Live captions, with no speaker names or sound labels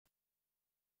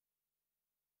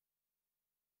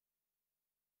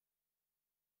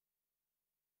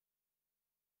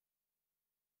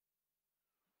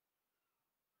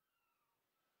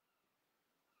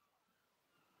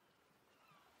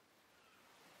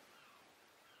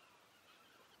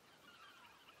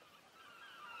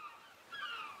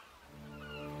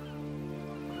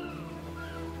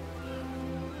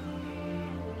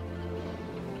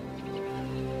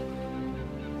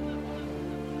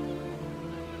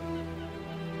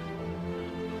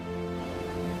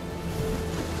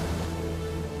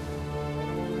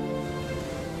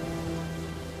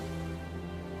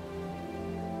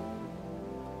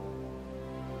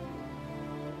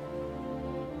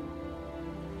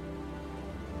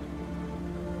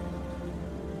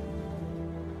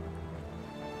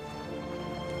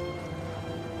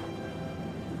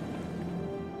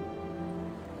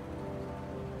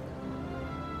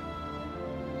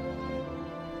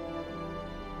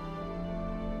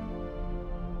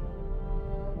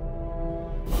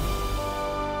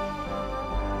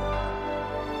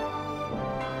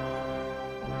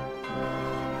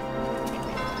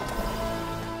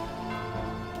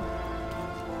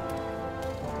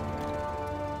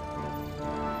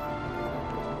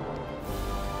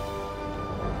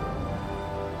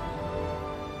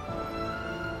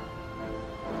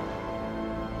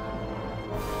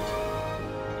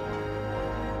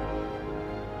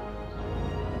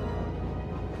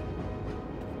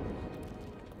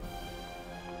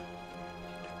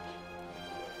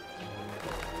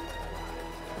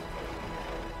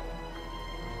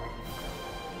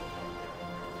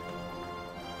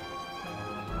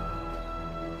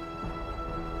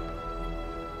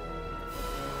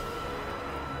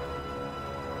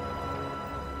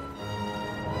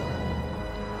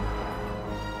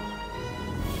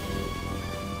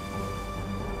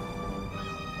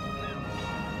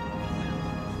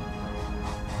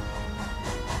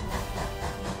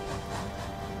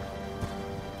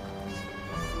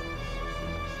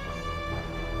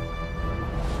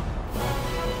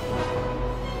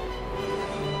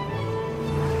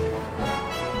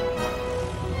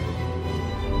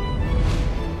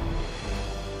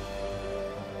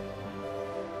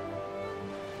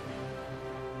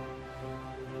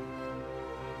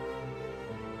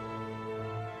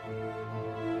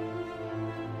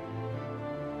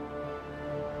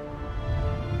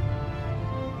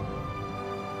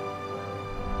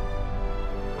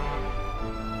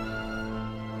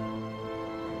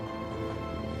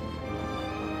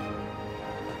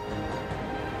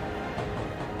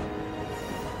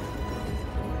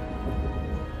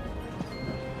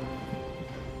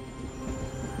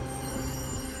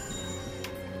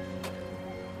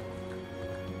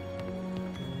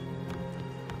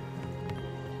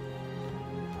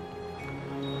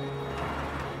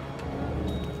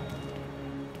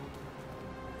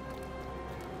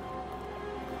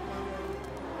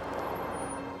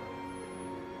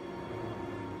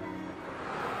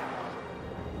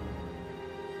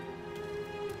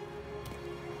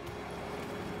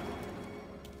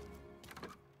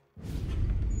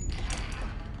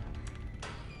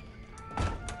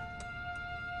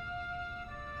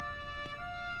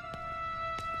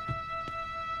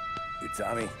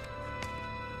Tommy.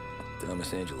 Tommy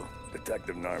Angelo.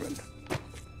 Detective Norman.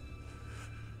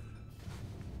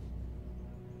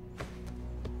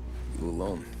 You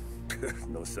alone?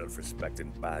 No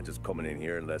self-respecting badges coming in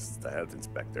here unless it's the health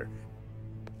inspector.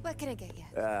 What can I get you?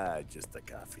 Just a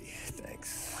coffee,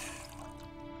 thanks.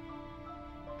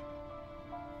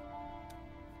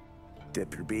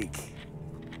 Dip your beak.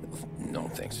 No,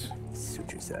 thanks.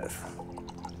 Suit yourself.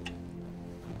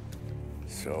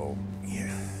 So,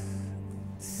 yeah.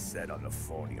 Said on the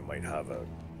phone you might have a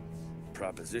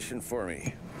proposition for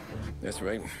me. That's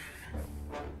right.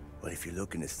 Well, if you're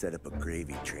looking to set up a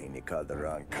gravy train, you called the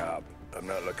wrong cop. I'm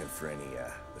not looking for any,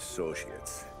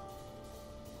 associates.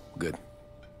 Good.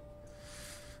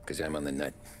 Because I'm on the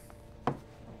net.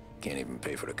 Can't even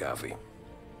pay for the coffee.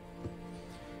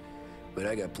 But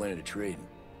I got plenty to trade.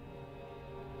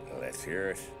 Well, let's hear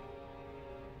it.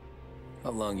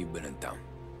 How long you been in town?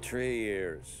 3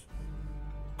 years.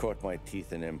 Caught my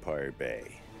teeth in Empire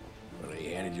Bay. Well,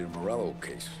 they handed you the Morello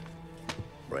case.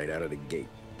 Right out of the gate.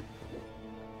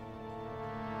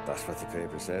 That's what the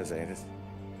paper says, ain't it?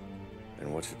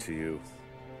 And what's it to you?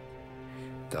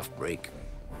 Tough break.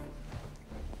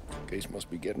 Case must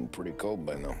be getting pretty cold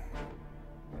by now.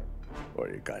 Or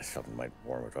you got something might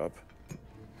warm it up?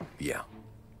 Yeah,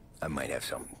 I might have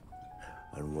something.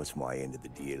 And what's my end of the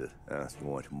deal? You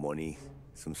want money?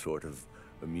 Some sort of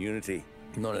immunity?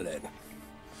 None of that.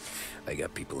 I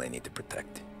got people I need to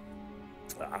protect.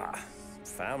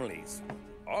 Families.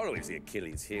 Always the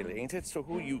Achilles heel, ain't it? So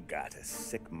who you got? A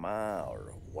sick ma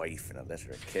or a wife and a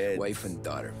litter of kids? Wife and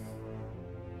daughter.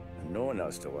 And no one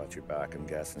else to watch your back, I'm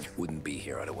guessing. Wouldn't be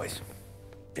here otherwise.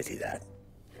 Pity that.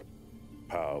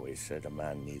 Pa always said a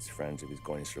man needs friends if he's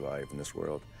going to survive in this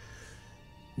world.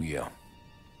 Yeah.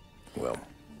 Well,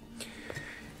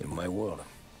 in my world,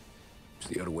 it's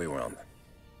the other way around.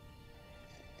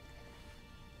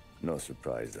 No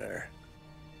surprise there.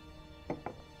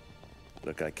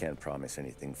 Look, I can't promise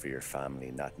anything for your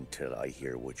family, not until I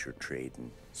hear what you're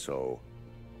trading. So,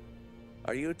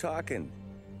 are you talking?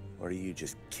 Or are you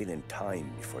just killing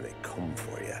time before they come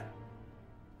for you?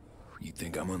 You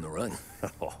think I'm on the run?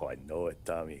 Oh, I know it,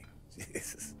 Tommy.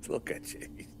 Jesus, look at you.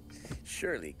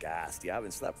 Surely gassed. You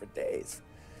haven't slept for days.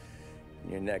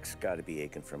 And your neck's got to be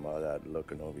aching from all that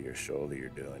looking over your shoulder you're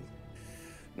doing.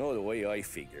 No, the way I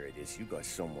figure it is you got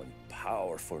someone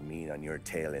powerful mean on your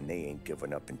tail and they ain't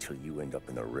giving up until you end up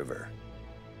in the river.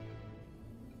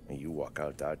 And you walk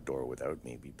out that door without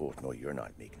me, we both know you're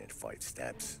not making it 5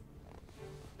 steps.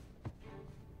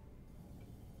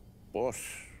 But,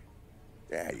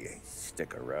 yeah, you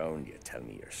stick around, you tell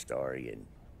me your story, and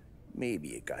maybe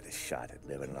you got a shot at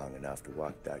living long enough to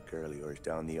walk that girl of yours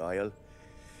down the aisle.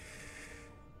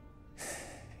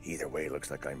 Either way, it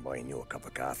looks like I'm buying you a cup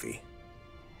of coffee.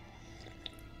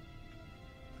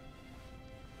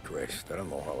 Christ, I don't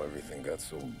know how everything got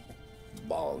so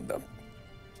balled up.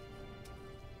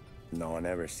 No one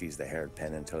ever sees the haired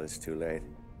pen until it's too late.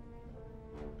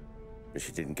 But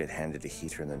you didn't get handed a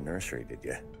heater in the nursery, did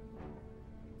you?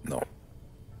 No.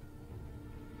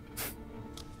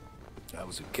 I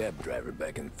was a cab driver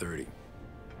back in '30.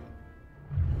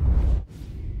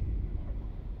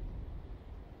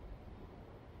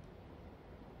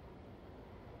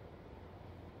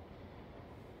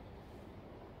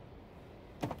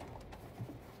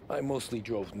 I mostly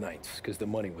drove nights, because the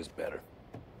money was better.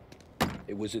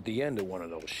 It was at the end of one of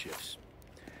those shifts,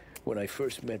 when I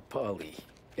first met Polly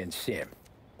and Sam.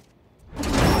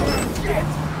 Shit!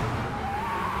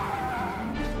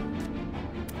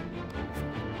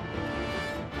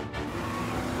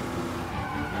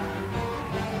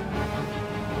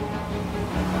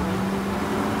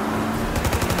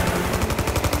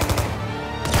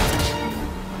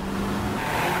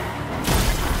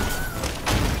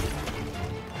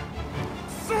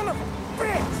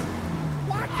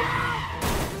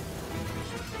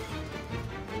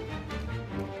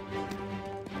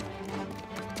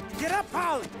 Get up,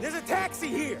 Polly! There's a taxi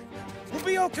here! We'll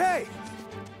be okay!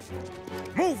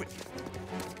 Move it!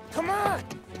 Come on!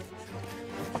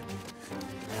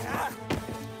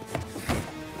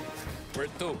 Where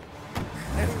to?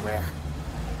 Anywhere.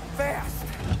 Fast!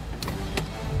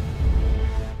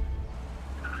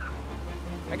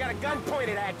 I got a gun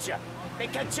pointed at you. They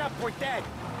catch up, we're dead.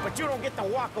 But you don't get to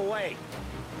walk away.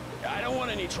 I don't want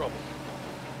any trouble.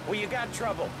 Well, you got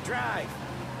trouble. Drive.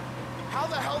 How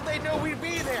the hell they know we'd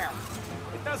be there?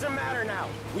 It doesn't matter now.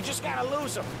 We just gotta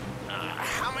lose them.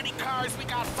 How many cars we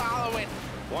got following?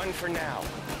 One for now.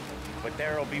 But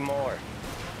there'll be more.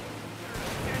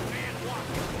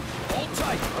 Hold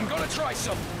tight. I'm gonna try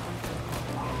something.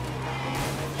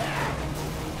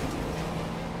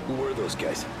 Who were those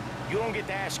guys? You don't get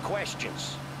to ask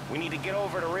questions. We need to get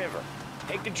over the river.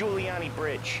 Take the Giuliani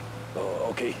Bridge. Oh,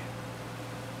 okay.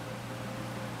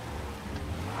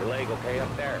 Your leg okay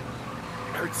up there?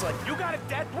 Hurts like... You got a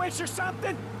death wish or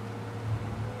something?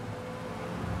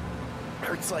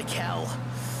 Hurts like hell.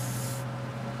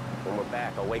 When we're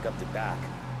back, I'll wake up the doc.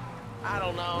 I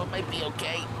don't know, it might be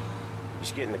okay.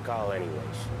 Just getting the call anyways.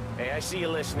 Hey, I see you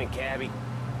listening, cabbie.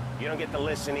 You don't get to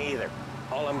listen either.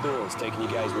 All I'm doing is taking you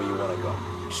guys where you want to go.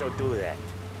 So do that.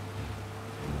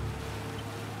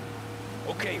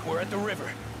 Okay, we're at the river.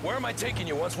 Where am I taking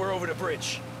you once we're over the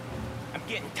bridge? I'm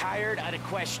getting tired of the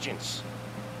questions.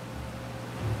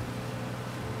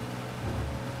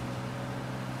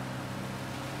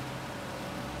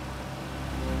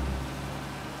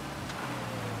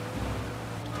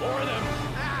 More of them.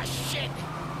 Ah, shit!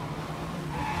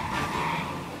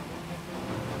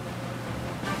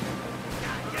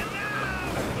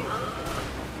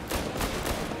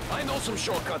 I know some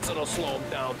shortcuts that'll slow them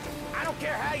down. I don't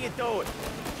care how you do it.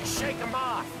 Just shake them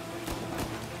off.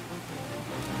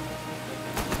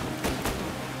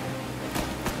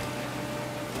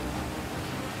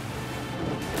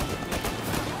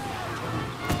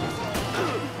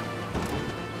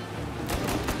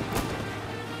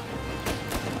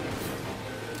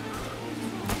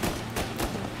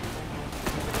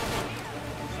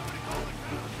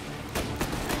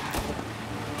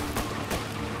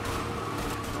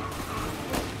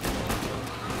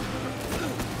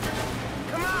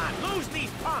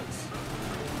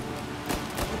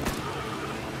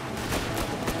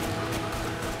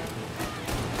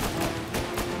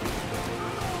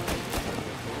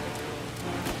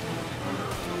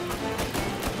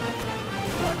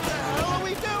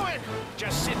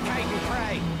 Just sit tight and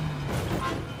pray.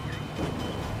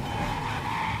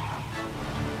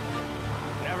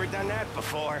 Never done that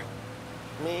before.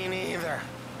 Me neither.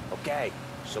 Okay,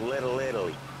 so Little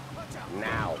Italy.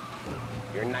 Now.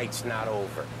 Your night's not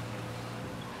over.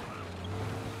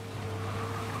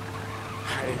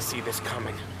 I didn't see this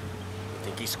coming.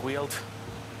 Think he squealed?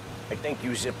 I think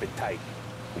you zip it tight.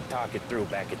 We talk it through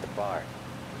back at the bar.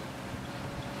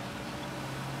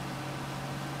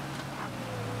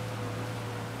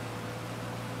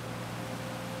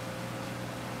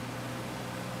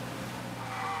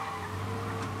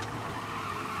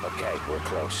 Okay, we're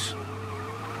close.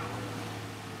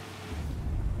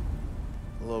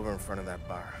 Pull over in front of that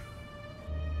bar.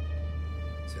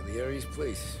 Salieri's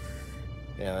place.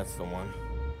 Yeah, that's the one.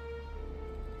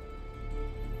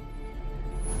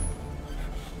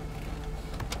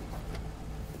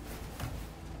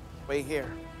 Wait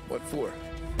here. What for?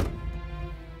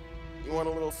 You want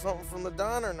a little something from the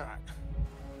Don or not?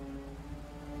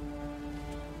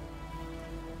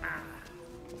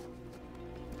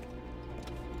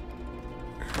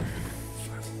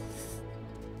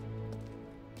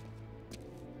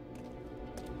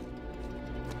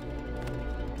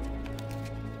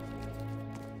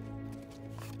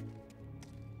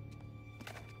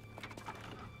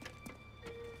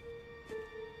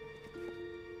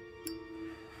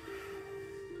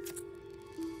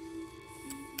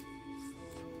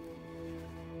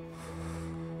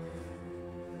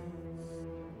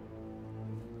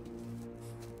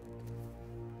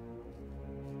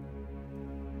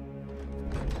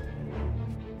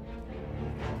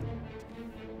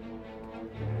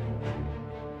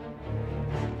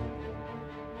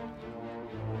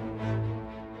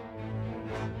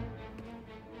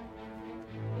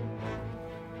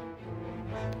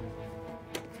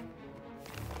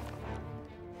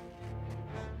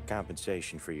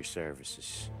 Compensation for your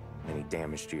services. Any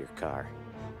damage to your car.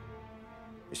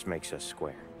 This makes us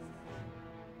square.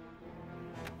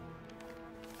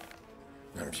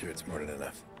 I'm sure it's more than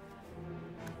enough.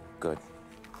 Good.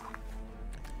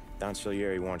 Don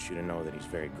Salieri wants you to know that he's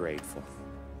very grateful.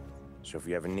 So if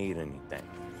you ever need anything,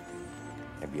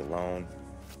 maybe a loan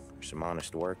or some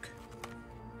honest work,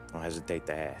 don't hesitate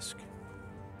to ask.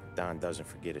 Don doesn't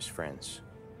forget his friends.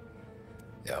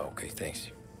 Yeah, okay,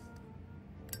 thanks.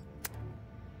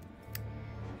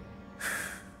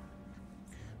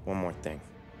 One more thing.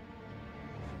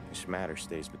 This matter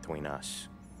stays between us.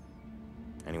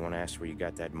 Anyone asks where you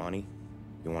got that money,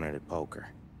 you won it at poker.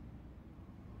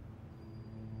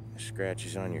 The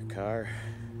scratches on your car,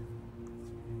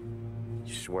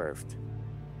 you swerved.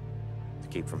 To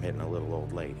keep from hitting a little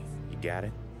old lady. You got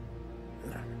it?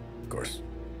 Of course.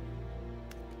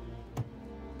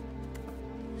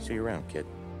 See you around, kid.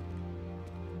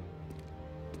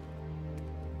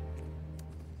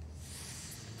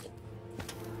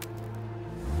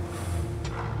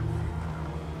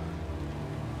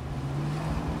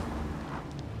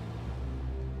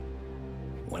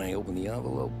 When I open the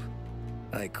envelope,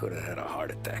 I could have had a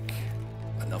heart attack.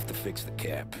 Enough to fix the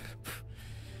cab.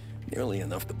 Nearly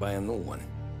enough to buy a new one.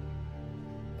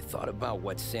 I thought about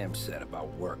what Sam said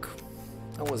about work.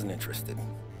 I wasn't interested.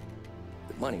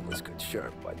 The money was good,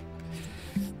 sure, but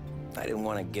I didn't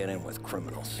want to get in with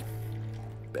criminals.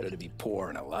 Better to be poor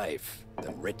and alive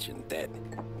than rich and dead.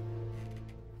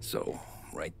 So,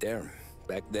 right there,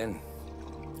 back then,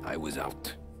 I was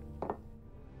out.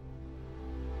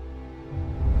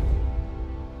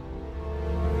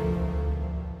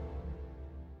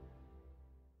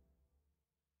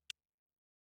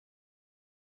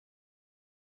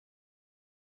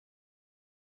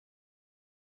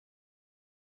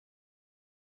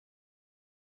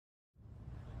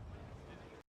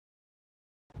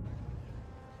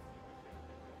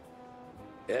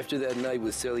 After that night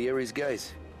with Salieri's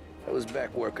guys, I was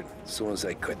back working as soon as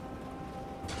I could.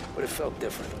 But it felt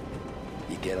different.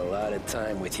 You get a lot of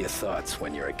time with your thoughts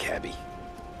when you're a cabbie.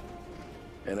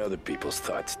 And other people's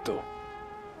thoughts, too.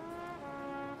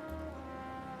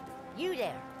 You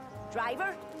there,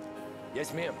 driver?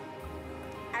 Yes, ma'am.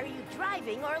 Are you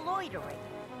driving or loitering?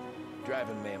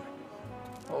 Driving, ma'am.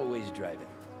 Always driving.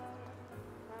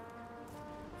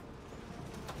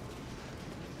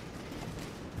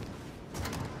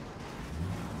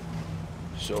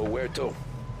 So where to?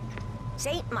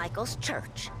 St. Michael's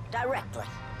Church, directly.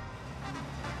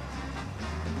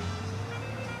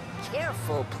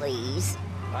 Careful, please.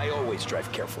 I always drive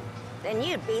careful. Then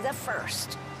you'd be the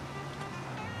first.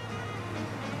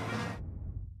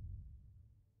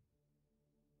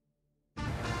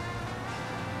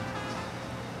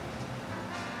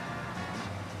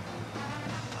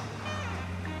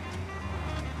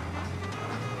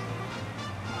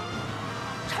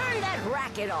 Turn that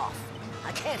racket off.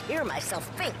 I can't hear myself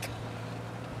think.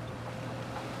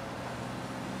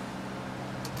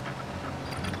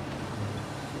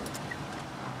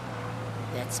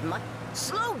 That's much.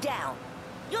 Slow down.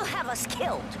 You'll have us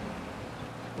killed.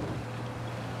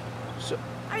 So...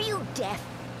 Are you deaf?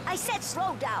 I said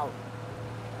slow down.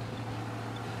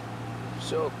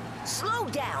 So... Slow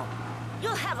down.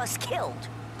 You'll have us killed.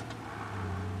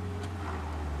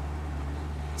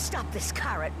 Stop this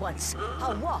car at once.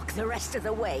 I'll walk the rest of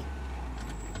the way.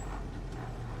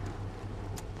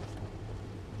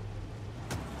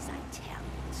 These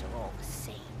Italians are all the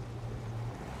same.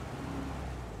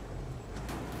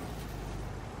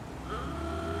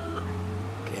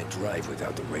 Can't drive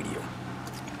without the radio.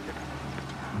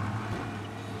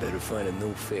 Better find a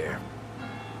new fare.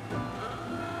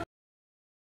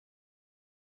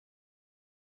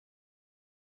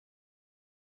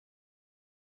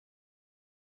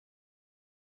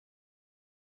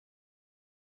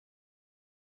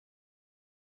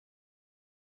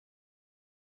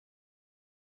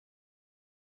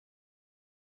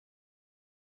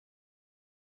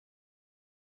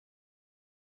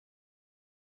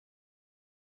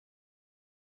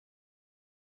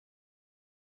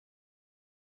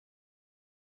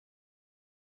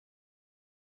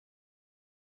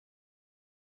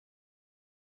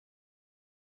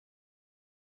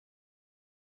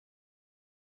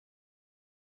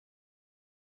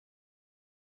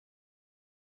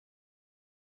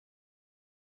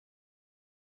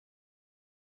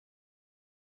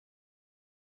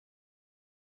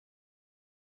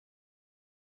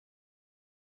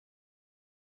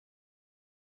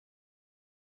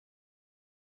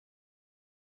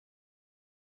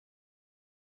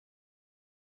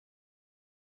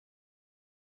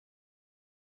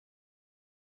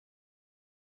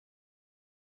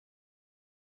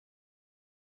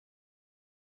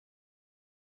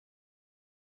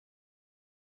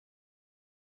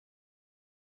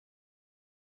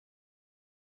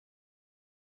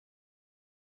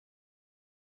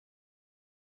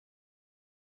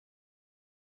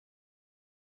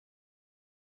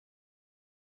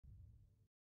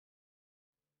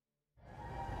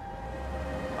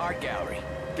 Art gallery.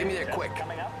 Give me there quick.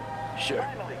 Sure.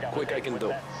 Quick I can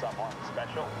do. Someone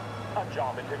special. A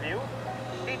job interview.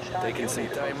 Taking some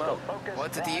time out.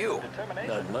 What's it to you?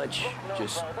 Not much.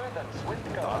 Just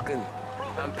talking.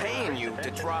 I'm paying you to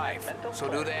drive, so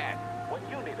do that. When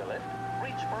you need a lift,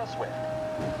 reach for a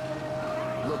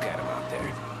Swift. Look at him out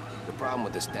there. The problem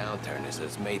with this downturn is that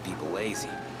it's made people lazy.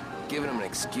 Giving them an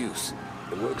excuse.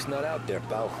 The work's not out there,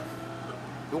 pal.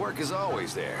 The work is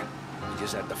always there. You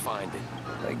just have to find it.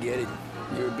 I get it.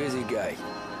 You're a busy guy.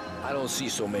 I don't see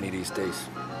so many these days.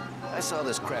 I saw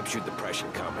this crapshoot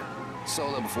depression coming.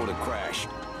 Sold it before the crash.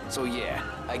 So yeah,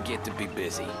 I get to be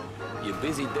busy. Your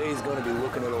busy day's gonna be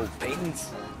looking at old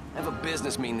paintings? I have a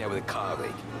business meeting there with a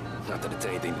colleague. Not that it's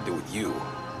anything to do with you.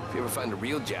 If you ever find a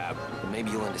real job, then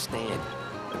maybe you'll understand.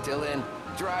 Until then,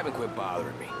 Drive and quit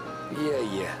bothering me.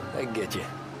 Yeah, I get you.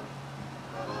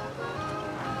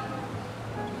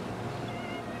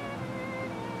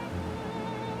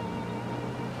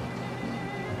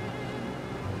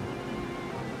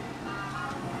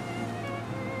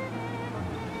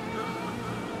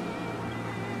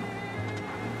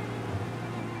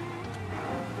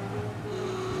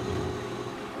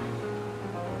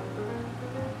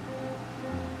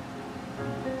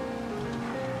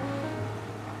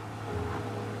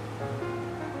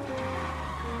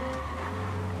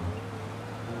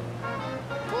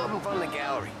 Pull up in front of the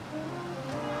gallery.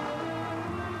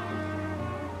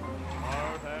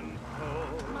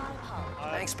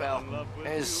 Thanks, pal.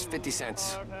 Here's 50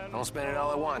 cents. Don't spend it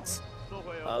all at once.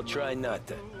 I'll try not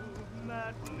to.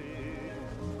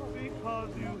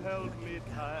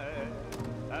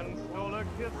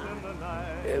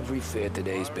 Every fare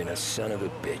today's been a son of a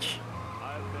bitch.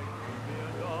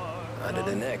 On to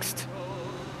the next.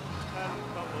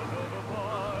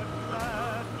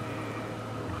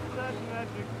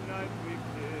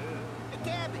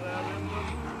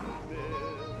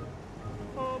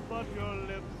 But your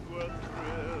lips were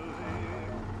thrilling,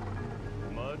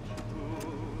 much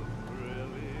too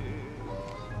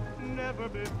thrilling. Never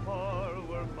before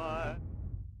were mine.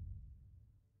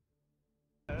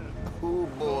 Ooh,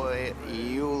 boy,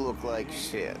 you look like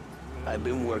shit. I've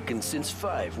been working since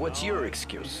 5. What's your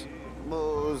excuse?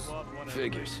 Booze.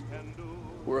 Figures.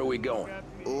 Where are we going?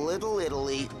 Little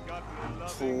Italy,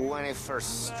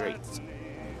 21st Street.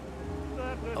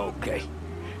 Okay.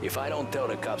 If I don't tell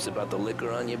the cops about the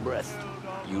liquor on your breath,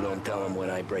 you don't tell them when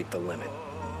I break the limit.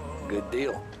 Good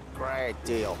deal. Great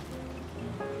deal.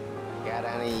 Got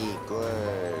any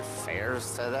good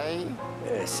fares today?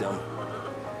 Yeah, some.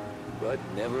 But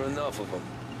never enough of them.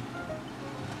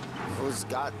 Who's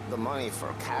got the money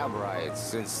for cab rides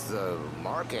since the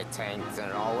market tanked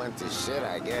and it all went to shit,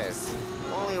 I guess?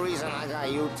 Only reason I got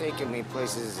you taking me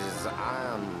places is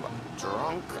I'm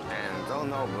drunk and don't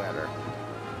know better.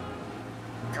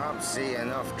 Cops see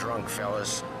enough drunk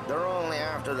fellas. They're only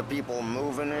after the people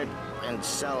moving it and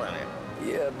selling it.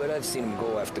 Yeah, but I've seen them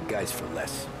go after guys for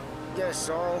less. Guess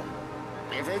so.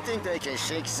 If they think they can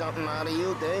shake something out of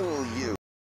you, they will use.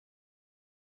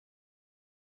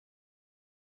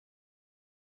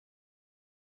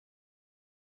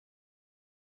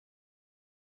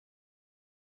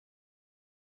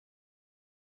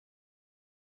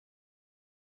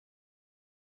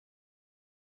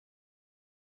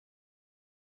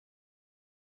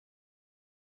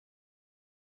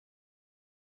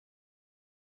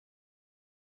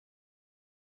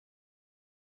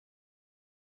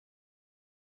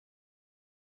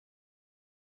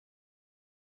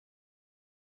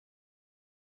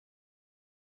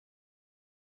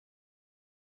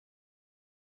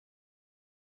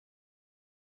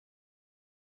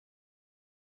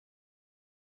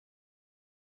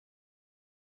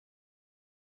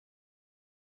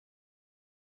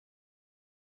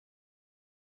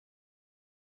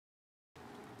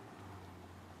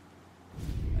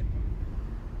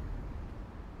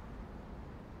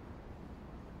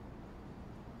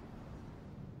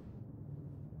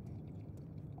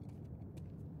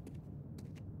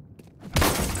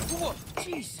 Whoa,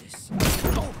 Jesus!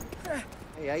 Oh.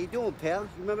 Hey, how you doing, pal? You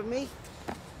remember me?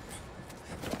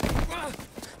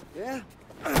 Yeah?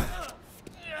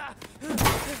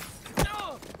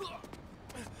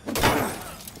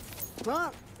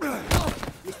 Huh?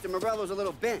 Mr. Morello's a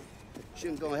little bent.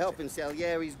 Shouldn't go helping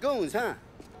Salieri's goons, huh?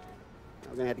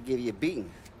 I'm gonna have to give you a beating.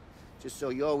 Just so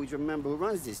you always remember who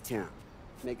runs this town.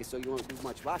 Make it so you won't do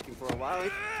much rocking for a while, eh?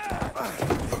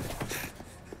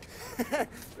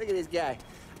 Look at this guy.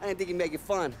 I didn't think he'd make it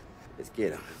fun. Let's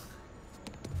get him.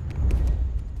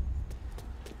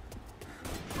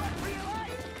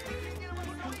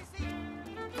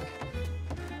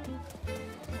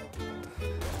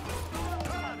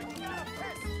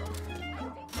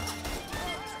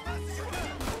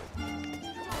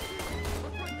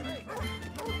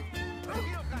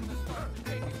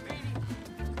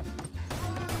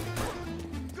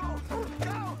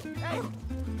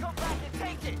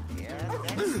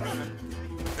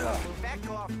 Back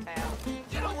off, pal.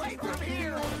 Get away from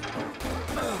here!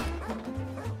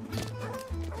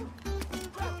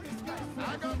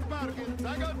 I got bargains,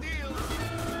 I got deals.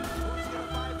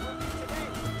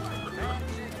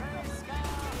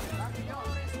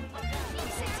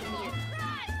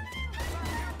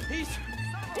 He's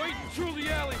waiting through the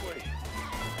alleyway.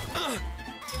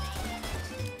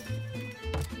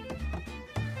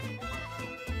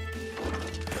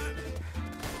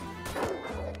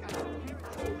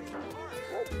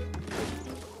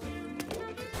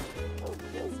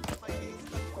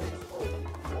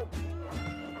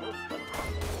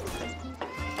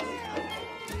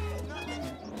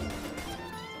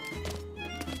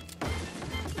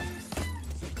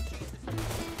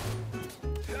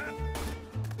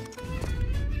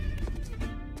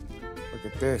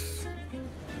 Look at this.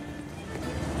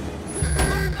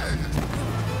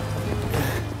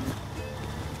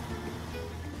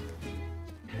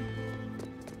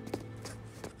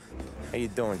 How you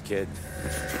doing, kid?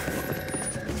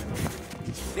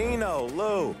 Dino,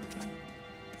 Lou. You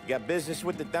got business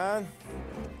with the Don?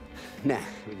 Nah,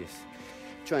 we're just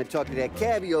trying to talk to that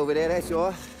cabbie over there, that's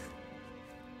all.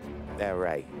 That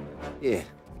right. Yeah.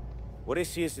 Well,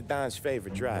 this here's the Don's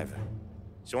favorite driver.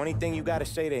 So anything you gotta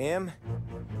say to him,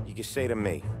 you can say to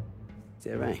me. Is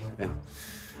that right? Well,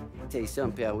 I'll tell you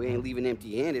something, pal. We ain't leaving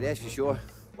empty-handed, that's for sure.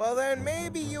 Well, then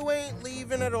maybe you ain't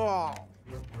leaving at all.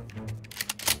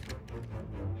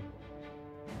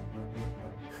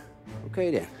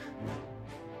 Okay, then.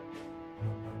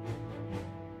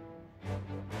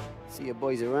 See your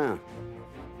boys around.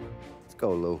 Let's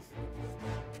go, Lou.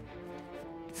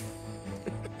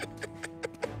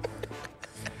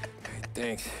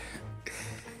 Thanks.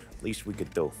 Least we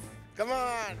could do. Come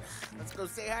on, let's go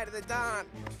say hi to the Don.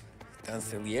 Don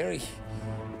Salieri?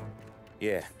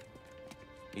 Yeah.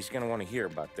 He's gonna want to hear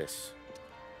about this.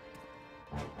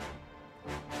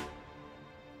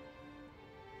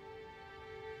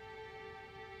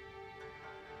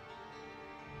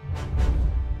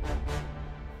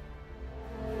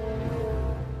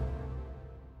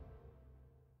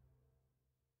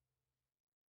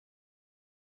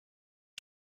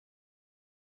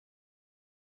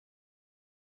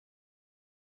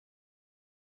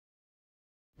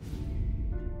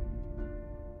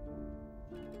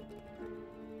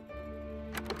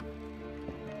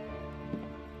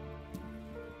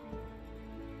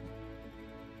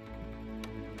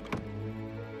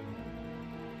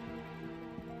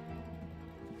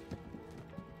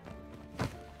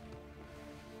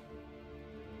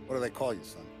 What do they call you,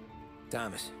 son?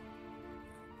 Thomas.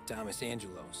 Thomas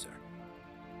Angelo, sir.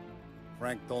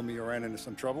 Frank told me you ran into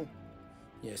some trouble?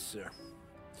 Yes, sir.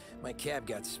 My cab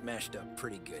got smashed up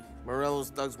pretty good. Morello's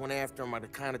thugs went after him on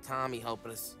account of Tommy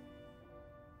helping us.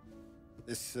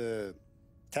 This,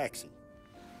 taxi.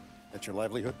 That's your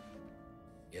livelihood?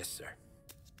 Yes, sir.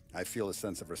 I feel a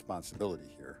sense of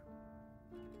responsibility here.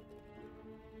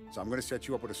 So I'm gonna set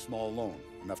you up with a small loan,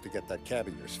 enough to get that cab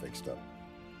of yours fixed up.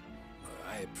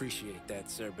 I appreciate that,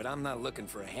 sir, but I'm not looking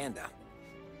for a handout.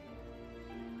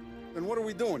 Then what are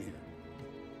we doing here?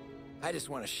 I just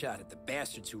want a shot at the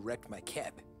bastards who wrecked my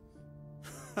cab.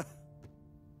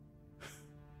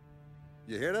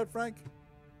 You hear that, Frank?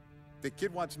 The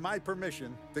kid wants my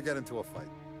permission to get into a fight.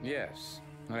 Yes,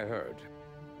 I heard.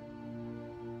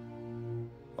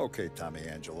 Okay, Tommy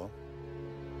Angelo.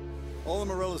 All the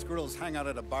Morello's girls hang out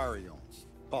at a bar he owns.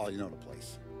 Paul, you know the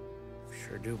place.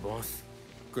 Sure do, boss.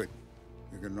 Good.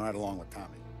 You're gonna ride along with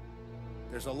Tommy.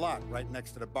 There's a lot right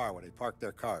next to the bar where they park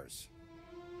their cars.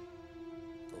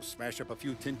 Go smash up a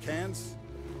few tin cans,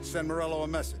 send Morello a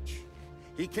message.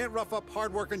 He can't rough up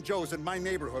hard-working Joes in my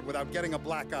neighborhood without getting a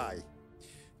black eye.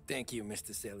 Thank you,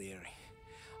 Mr. Salieri.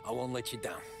 I won't let you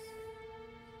down.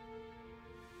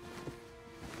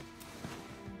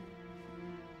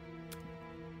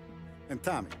 And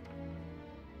Tommy,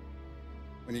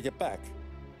 when you get back,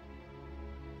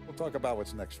 we'll talk about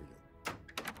what's next for you.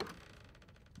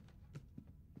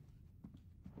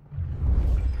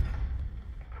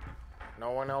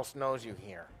 No one else knows you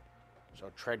here,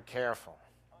 so tread careful,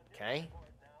 okay?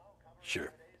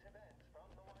 Sure.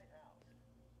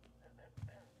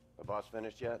 The boss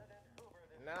finished yet?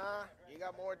 Nah, you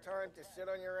got more time to sit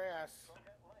on your ass.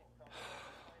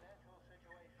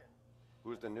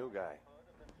 Who's the new guy?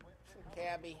 Some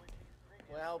cabbie.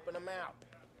 We're helping him out.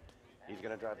 He's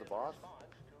gonna drive the boss?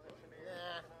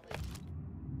 Nah,